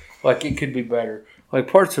okay. Like it could be better. Like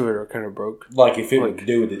parts of it are kind of broke. Like if it would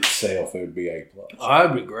do it itself, it would be A+. Oh,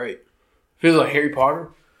 that'd be great. Feels like Harry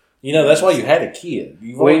Potter. You know, that's why you had a kid.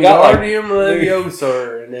 You've Wingardium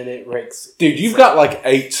Leviosa, and then it ranks. Dude, you've got like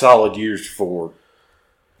 8 solid years before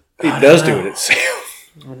it does do it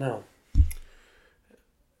itself. I know.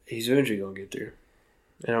 He's eventually going to get there.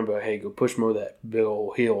 And I'm like, hey, go push more of that big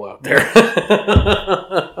old hill out there.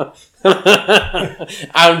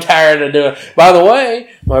 I'm tired of doing it. By the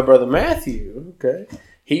way, my brother Matthew,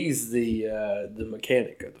 he's the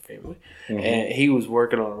mechanic of the family. Mm-hmm. And he was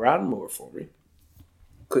working on a riding mower for me.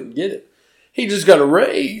 Couldn't get it. He just got a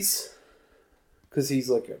raise because he's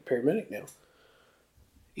like a paramedic now.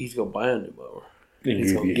 He's going to buy a new mower.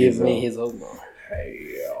 He's going to give me his old mower.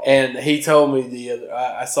 And he told me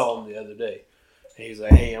I saw him the other day. And he's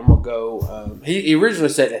like, hey, I'm going to go. He originally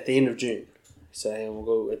said at the end of June. He said, hey, I'm going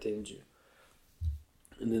to go at the end of June.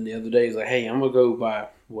 And then the other day, he's like, hey, I'm going to go by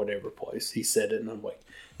whatever place. He said it, and I'm like,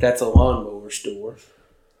 that's a lawnmower store.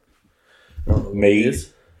 I don't know what it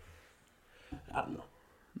is. I don't know.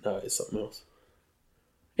 No, it's something else.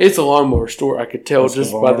 It's a lawnmower store. I could tell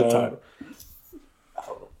just by the title. I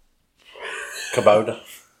don't know. Kubota.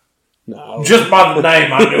 No. Just by the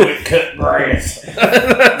name, I knew it cut grass.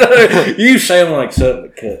 You sound like something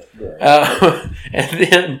that cut grass. And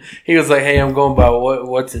then he was like, hey, I'm going by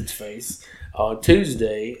what's its face on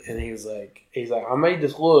Tuesday. And he's like, I made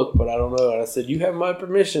this look, but I don't know. And I said, you have my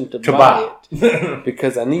permission to buy it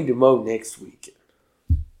because I need to mow next week.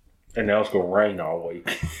 And now it's going to rain all week.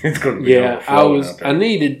 It's going to be I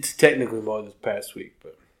needed to technically mow this past week,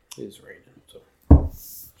 but it's raining. So,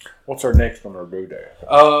 what's our next on our Boo-Day?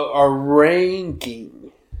 Our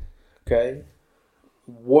ranking. Okay.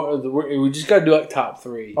 We just got to do like top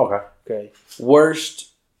 3. Okay.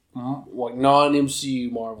 Worst, like non-MCU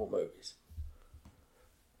Marvel movies.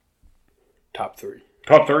 Top 3.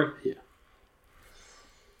 Top 3? Yeah.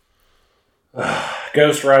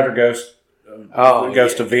 Ghost Rider, Ghost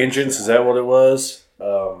of Vengeance, is that what it was?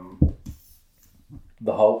 The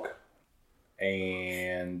Hulk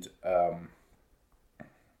and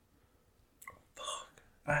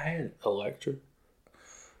I had Elektra.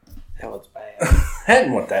 That was bad.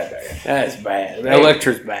 Hadn't went that bad. That's bad.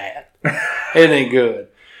 Elektra's bad. It ain't good.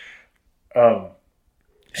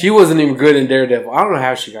 She wasn't even good in Daredevil. I don't know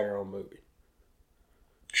how she got her own movie.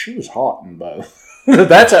 She was hot in both.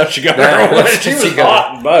 That's how she got her own. She was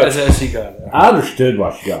hot in both. That's how she got it. I understood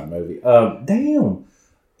why she got a movie. Damn.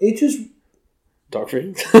 It just... Dark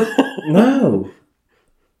Phoenix? No.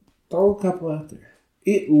 Throw a couple out there.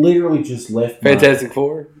 It literally just left Fantastic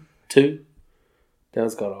Four? 2? That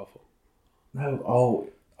was god awful. No. Oh,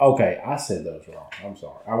 okay. I said those wrong. I'm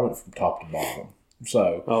sorry. I went from top to bottom.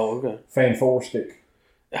 So... Oh, okay. Fantastic.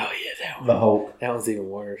 Oh, yeah. That one. The Hulk. That one's even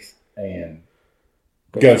worse. And...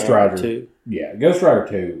 Ghost Rider 2. Yeah, Ghost Rider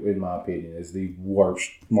 2, in my opinion, is the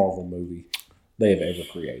worst Marvel movie they have ever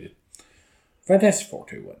created. Fantastic Four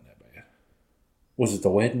 2 wasn't that bad. Was it the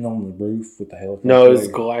wedding on the roof with the helicopter? No, it was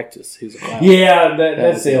Galactus. He was a Galactus. Yeah,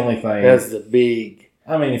 that's the only thing. That's the big...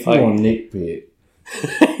 I mean, if you want to nitpick...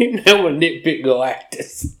 That would nitpick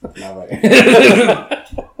Galactus.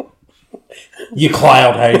 You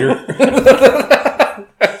cloud hater.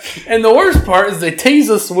 And the worst part is they tease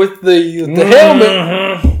us with the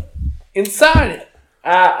helmet inside it.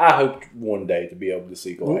 I hope one day to be able to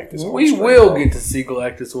see Galactus. We will get to see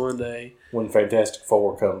Galactus one day. When Fantastic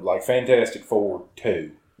Four comes, like Fantastic Four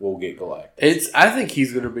 2, we'll get Galactus. I think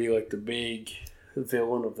he's going to be like the big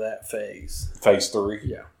villain of that phase. Phase 3?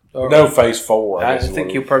 Yeah. No, Phase 4. I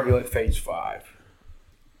think he'll probably be like Phase 5.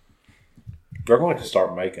 They're going to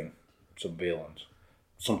start making some villains.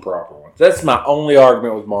 Some proper ones. That's my only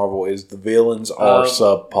argument with Marvel is the villains are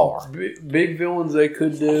subpar. Big villains they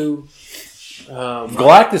could do.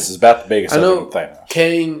 Galactus is about the biggest thing.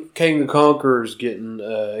 Kang the Conqueror's getting.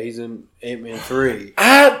 He's in Ant-Man 3.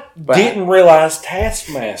 I didn't realize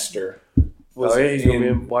Taskmaster was. He's going to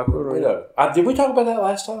be in Black Widow. Did we talk about that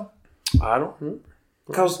last time? I don't remember.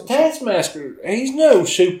 Because Taskmaster, he's no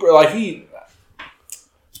super. Like he's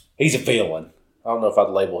a villain. I don't know if I'd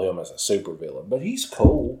label him as a super villain, but he's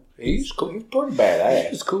cool. He's cool. He's pretty badass.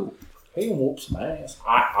 He's cool. He can whoop some ass.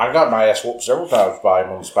 I got my ass whooped several times by him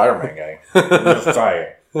on the Spider-Man game. I'm just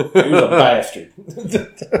saying. He was a bastard.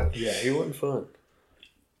 Yeah, he wasn't fun.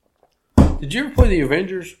 Did you ever play the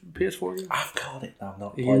Avengers PS4 game? I've got it. I've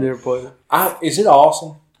not played You never played it? Is it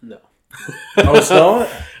awesome? No. Oh, it's not?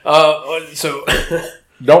 So,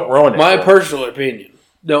 Don't ruin it. my bro. personal opinion,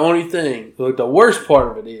 the only thing, like the worst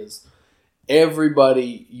part of it is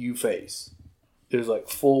everybody you face, there's like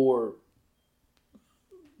 4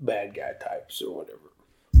 bad guy types or whatever.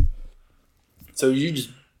 So you're just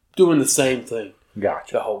doing the same thing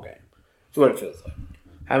Gotcha. the whole game. That's what it feels like.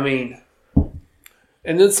 I mean,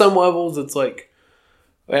 and then some levels it's like,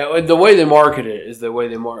 well, the way they market it is the way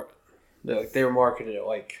they were marketing it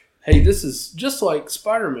like, hey, this is just like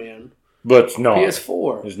Spider-Man But it's not.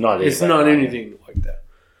 PS4. It's not It's anything not like anything like that.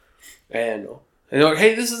 And they're like,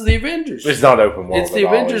 hey, this is the Avengers. It's not open world. It's the at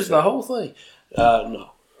all, Avengers, is it? the whole thing.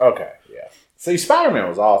 No. Okay, yeah. See, Spider-Man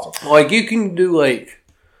was awesome. Like, you can do, like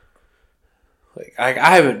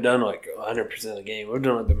I haven't done, 100% of the game. We've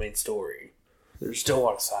done, the main story. There's still a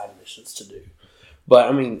lot of side missions to do. But,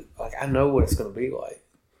 I mean, I know what it's going to be like.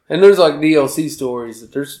 And there's, DLC stories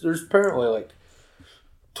that there's apparently,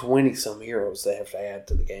 20-some heroes they have to add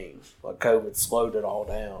to the game. Like, COVID slowed it all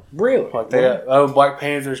down. Really? Like, they got, Black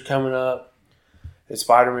Panther's coming up. And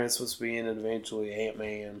Spider-Man's supposed to be in it eventually.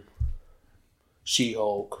 Ant-Man.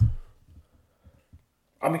 She-Hulk.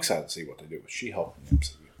 I'm excited to see what they do with She-Hulk in the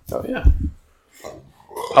MCU. Oh, yeah.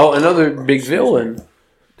 Oh, another big villain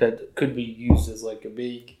that could be used as a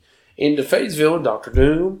big end-of-phase villain, Doctor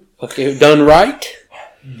Doom. Okay, done right.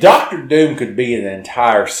 Doctor Doom could be an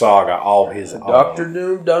entire saga all his own. Doctor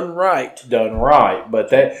Doom done right. Done right. But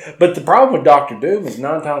the problem with Doctor Doom is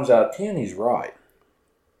 9 times out of 10 he's right.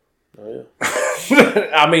 Oh, yeah.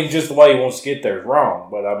 I mean, just the way he wants to get there is wrong.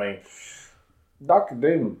 But, I mean, Doctor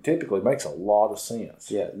Doom typically makes a lot of sense.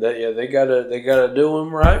 Yeah, they gotta do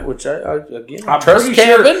him right, which again I'm trust pretty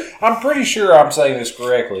Kevin. Sure, I'm pretty sure I'm saying this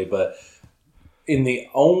correctly, but in the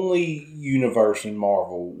only universe in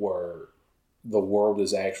Marvel where the world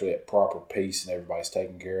is actually at proper peace and everybody's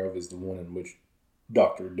taken care of is the one in which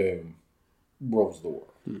Doctor Doom rules the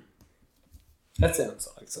world. That sounds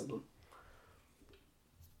like something.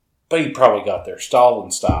 But he probably got there Stalin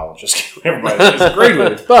style and just everybody disagreed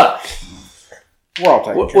with it. But we're all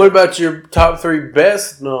taking care What about your top 3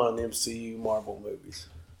 best non-MCU Marvel movies?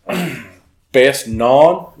 Best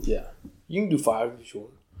non? Yeah, you can do 5 if you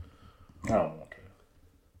want. I don't want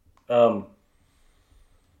to.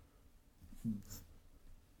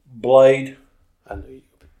 Blade. I knew you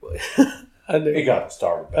would pick Blade. I knew It got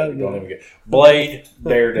started, baby. I know. Don't even get Blade.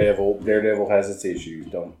 Daredevil. Daredevil has its issues.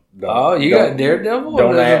 Don't Oh, you got Daredevil?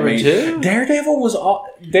 Don't That's at number me. 2? Daredevil was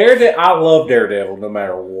Daredevil. I love Daredevil no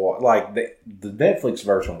matter what. Like the Netflix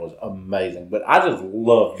version was amazing, but I just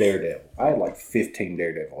love Daredevil. I had 15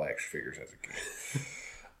 Daredevil action figures as a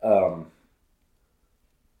kid.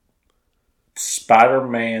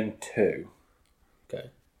 Spider-Man 2. Okay.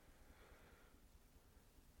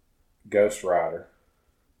 Ghost Rider.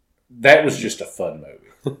 That was just a fun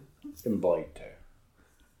movie. And Blade 2.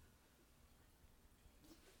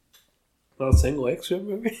 Not a single extra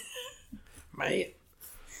movie? Man.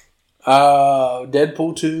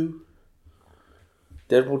 Deadpool 2.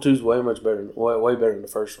 Deadpool 2 is way much better, way better than the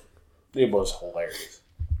first one. It was hilarious.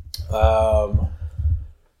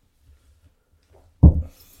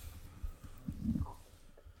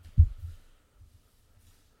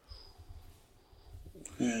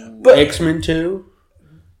 But X-Men 2,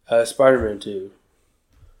 Spider-Man 2,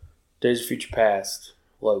 Days of Future Past,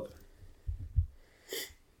 Logan.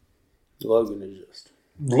 Logan is just...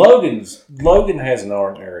 Logan has an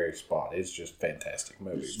ordinary spot. It's just a fantastic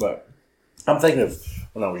movie. But I'm thinking of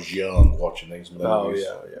when I was young watching these movies. Oh,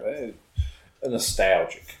 yeah. A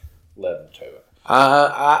nostalgic level to it.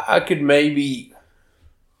 I could maybe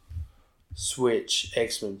switch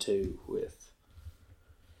X-Men 2 with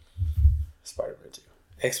Spider-Man 2.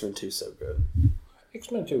 X-Men 2 is so good.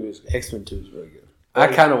 X-Men 2 is good. X-Men 2 is really good. I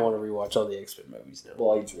kind of want to rewatch all the X-Men movies now.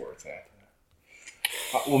 Blade's worth that.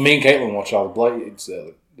 Well, me and Caitlin watch all the Blades.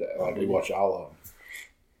 We watch all of them.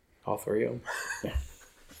 All 3 of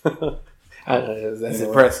them. That's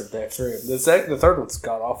impressive. That 3 of them. The third one's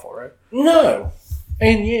god awful, right? No.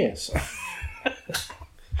 And yes.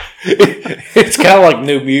 It's kind of like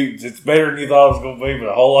New Mutants. It's better than you thought it was going to be,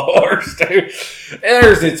 but a whole lot worse, too. And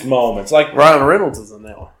there's its moments. Like Ryan Reynolds is in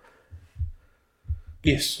that one.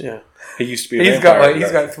 Yes. Yeah. He used to be a He's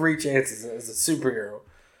vampire. got 3 chances as a superhero.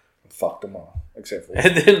 Fucked them all. Except for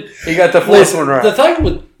And then he got the 4th one right. The thing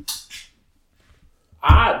with...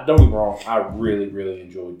 don't get me wrong, I really, really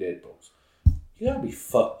enjoy Deadpool. You gotta be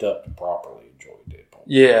fucked up to properly enjoy Deadpool.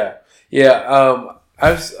 Yeah.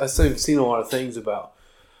 I've seen a lot of things about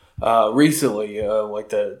recently, like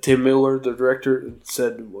the Tim Miller, the director,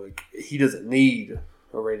 said like he doesn't need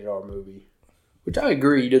a rated R movie, which I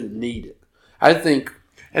agree. He doesn't need it. I think,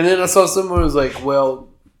 and then I saw someone who was like, well,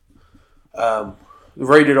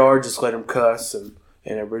 rated R, just let him cuss, and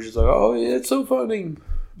everybody's just like, oh yeah, it's so funny.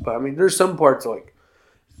 But I mean, there's some parts like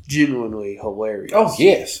genuinely hilarious. Oh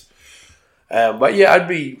yes. But yeah, I'd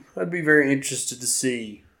be very interested to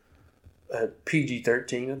see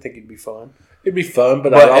PG-13. I think it'd be fun. It'd be fun,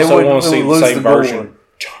 but I also want to see the same version door.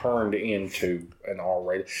 Turned into an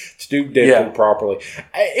R-rated. To do Deadpool properly,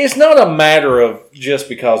 it's not a matter of just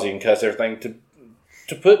because he can cuss everything.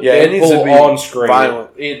 To put it needs to be Deadpool on screen,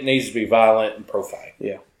 violent. It needs to be violent and profane.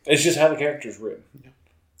 Yeah, it's just how the character's written.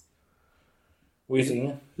 What do you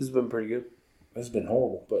think? This has been pretty good. This has been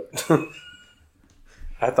horrible, but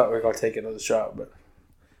I thought we were going to take another shot, but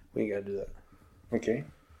we ain't got to do that. Okay.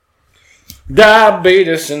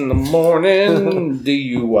 Diabetes in the morning,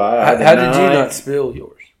 DUI. How did you not spill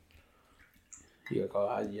yours? You like, oh,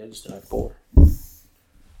 I just not pour. I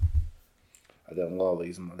done a lot of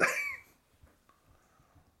these in my day.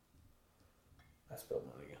 I spilled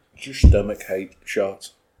mine again. Does your stomach hate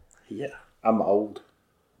shots? Yeah. I'm old.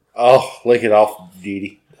 Oh, lick it off,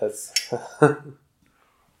 Diddy. That's...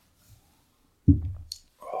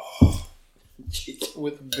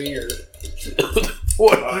 with a beard.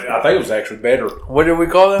 What? I think it was actually better. What did we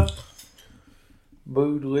call that?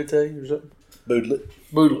 Boodlette or something? Boodlet.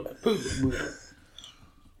 Boodlet.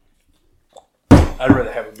 I'd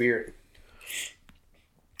rather have a beer.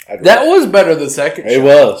 That was better the second shot. It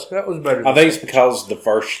was. That was better. I think it's because the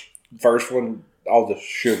first one, all the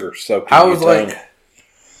sugar soaked. I was like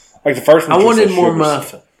the first one. I wanted more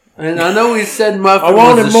muffin. And I know he said muffin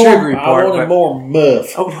was the sugary part. I wanted more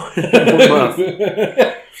muff. I wanted more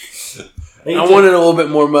muffin. I wanted a little bit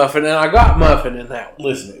more muffin, and I got muffin in that one.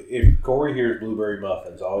 Listen, if Corey hears blueberry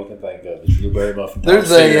muffins, all he can think of is blueberry muffin. There's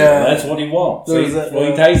that's what he wants. When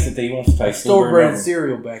he tastes it, he wants to taste store brand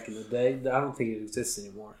cereal back in the day. I don't think it exists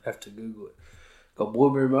anymore. I have to Google it. Called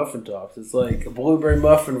Blueberry Muffin Tops. It's like a blueberry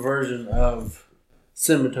muffin version of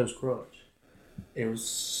Cinnamon Toast Crunch. It was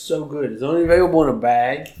so good. It's only available in a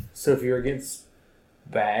bag. So if you're against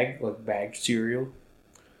bagged cereal,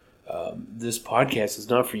 this podcast is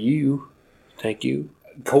not for you. Thank you.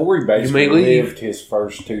 Corey basically lived his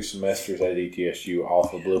first 2 semesters at ETSU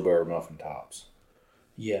off of blueberry muffin tops.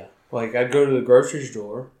 Yeah. Like, I'd go to the grocery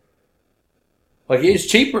store. Like, it was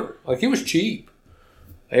cheaper. Like, it was cheap.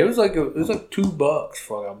 It was like $2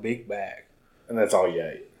 for like a big bag. And that's all you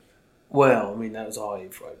ate. Well, I mean, that was all I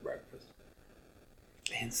ate for like breakfast.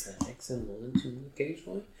 And snacks and lunch and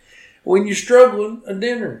occasionally. When you're struggling, a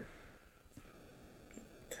dinner.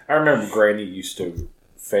 I remember Granny used to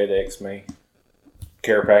FedEx me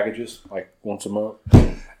care packages like once a month.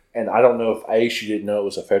 And I don't know if A, she didn't know it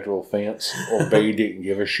was a federal offense, or B, didn't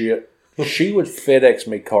give a shit. She would FedEx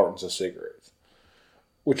me cartons of cigarettes,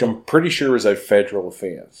 which I'm pretty sure is a federal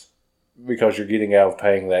offense because you're getting out of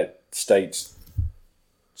paying that state's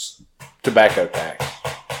tobacco tax.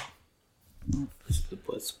 It's the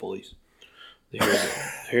police. They're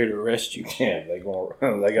here to arrest you. Yeah, they got more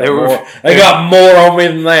on me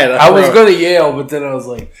than that. I was going to yell, but then I was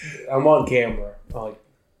like, I'm on camera. I'm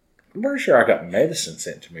pretty sure I got medicine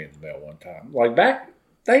sent to me in the mail one time. Like back,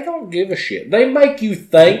 they don't give a shit. They make you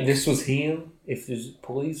think this was him. If there's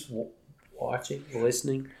police watching,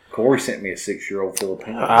 listening. Corey sent me a 6-year-old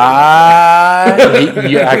Filipino.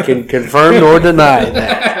 I can confirm nor deny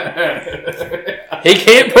that. He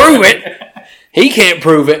can't prove it. He can't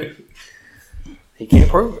prove it. He can't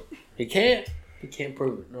prove it. He can't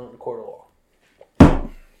prove it. Not in the court of law.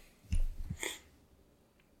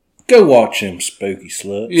 Go watch them spooky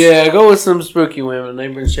sluts. Yeah, go with some spooky women.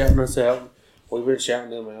 They've been shouting us out. We've been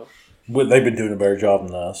shouting them out. But they've been doing a better job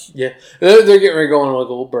than us. Yeah. They're getting ready to go on like a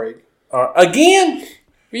little break. Again?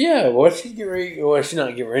 Yeah, well, she's getting ready. Well, she's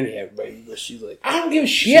not getting ready to have a baby, but she's like, I don't give a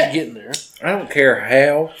shit. She's getting there. I don't care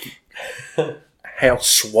how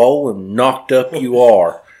swollen, knocked up you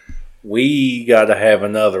are. We got to have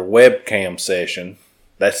another webcam session.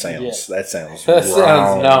 That sounds wrong. Sounds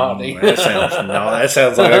naughty. That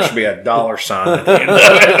sounds like there should be a $sign at the end of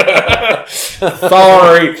it.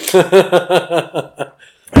 Sorry.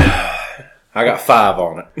 I got 5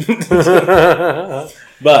 on it.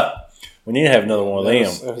 But we need to have another one of them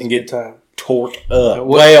and get torqued up.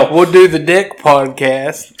 We'll do the deck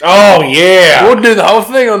podcast. Oh, yeah. We'll do the whole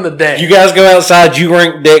thing on the deck. You guys go outside. You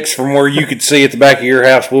rank decks from where you can see at the back of your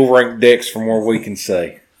house. We'll rank decks from where we can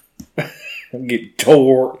see. Get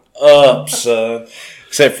tore up, son.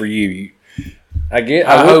 Except for you.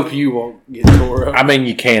 I hope you won't get tore up. I mean,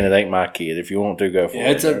 you can. It ain't my kid. If you want to, go for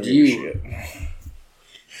it. It's up to you.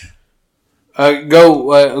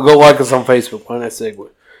 Go like us on Facebook. Why Not Segue?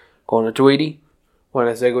 Go on to Tweety. Why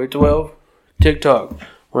Not Segue 12. TikTok.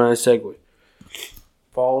 Why Not Segue?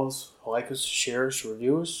 Follow us, like us, share us,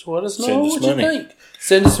 review us. Let us know what you think.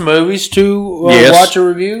 Send us movies to watch a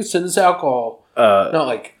review. Send us alcohol. Not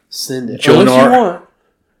like send it. Join our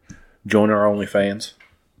OnlyFans.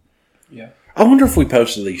 Yeah. I wonder if we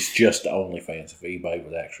posted these just to OnlyFans, if eBay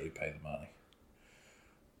would actually pay the money.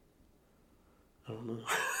 I don't know.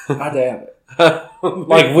 I doubt it.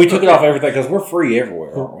 Like, we took it off everything because we're free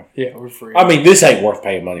everywhere, aren't we? Yeah, we're free. I mean, this ain't worth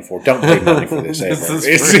paying money for. Don't pay money for this ever. This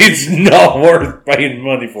is It's not worth paying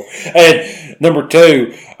money for. And number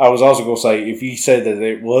two, I was also going to say, if you said that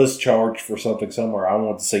it was charged for something somewhere, I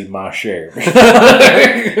want to see my share. No,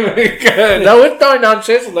 it's 99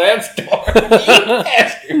 cents on the App Store.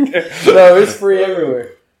 No, it's free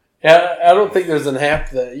everywhere. I don't think there's an app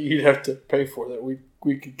that you'd have to pay for that we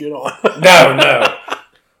could get on. No.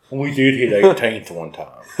 We did hit 18th one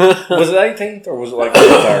time. Was it 18th or was it like the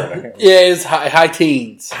 3rd? Yeah, it's high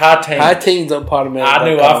teens. High teens on Podomatic. I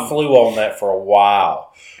knew I flew on that for a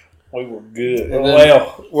while. We were good. And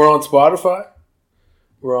Well, we're on Spotify.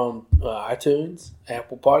 We're on iTunes,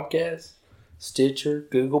 Apple Podcasts, Stitcher,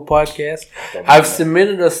 Google Podcasts. I've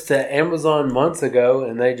submitted us to Amazon months ago,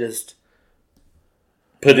 and they just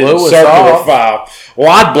put it in blow us circular off. file. Well,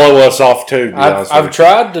 I'd blow us off too. to be honest with I've you.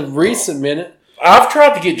 tried to resubmit it. I've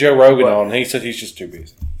tried to get Joe Rogan on. And he said he's just too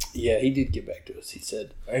busy. Yeah, he did get back to us. He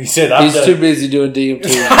said He said he's too busy doing DMT.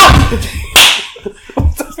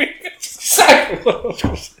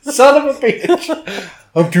 Son of a bitch!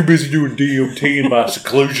 I'm too busy doing DMT in my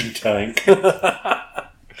seclusion tank.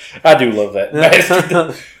 I do love that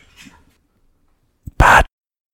bastard.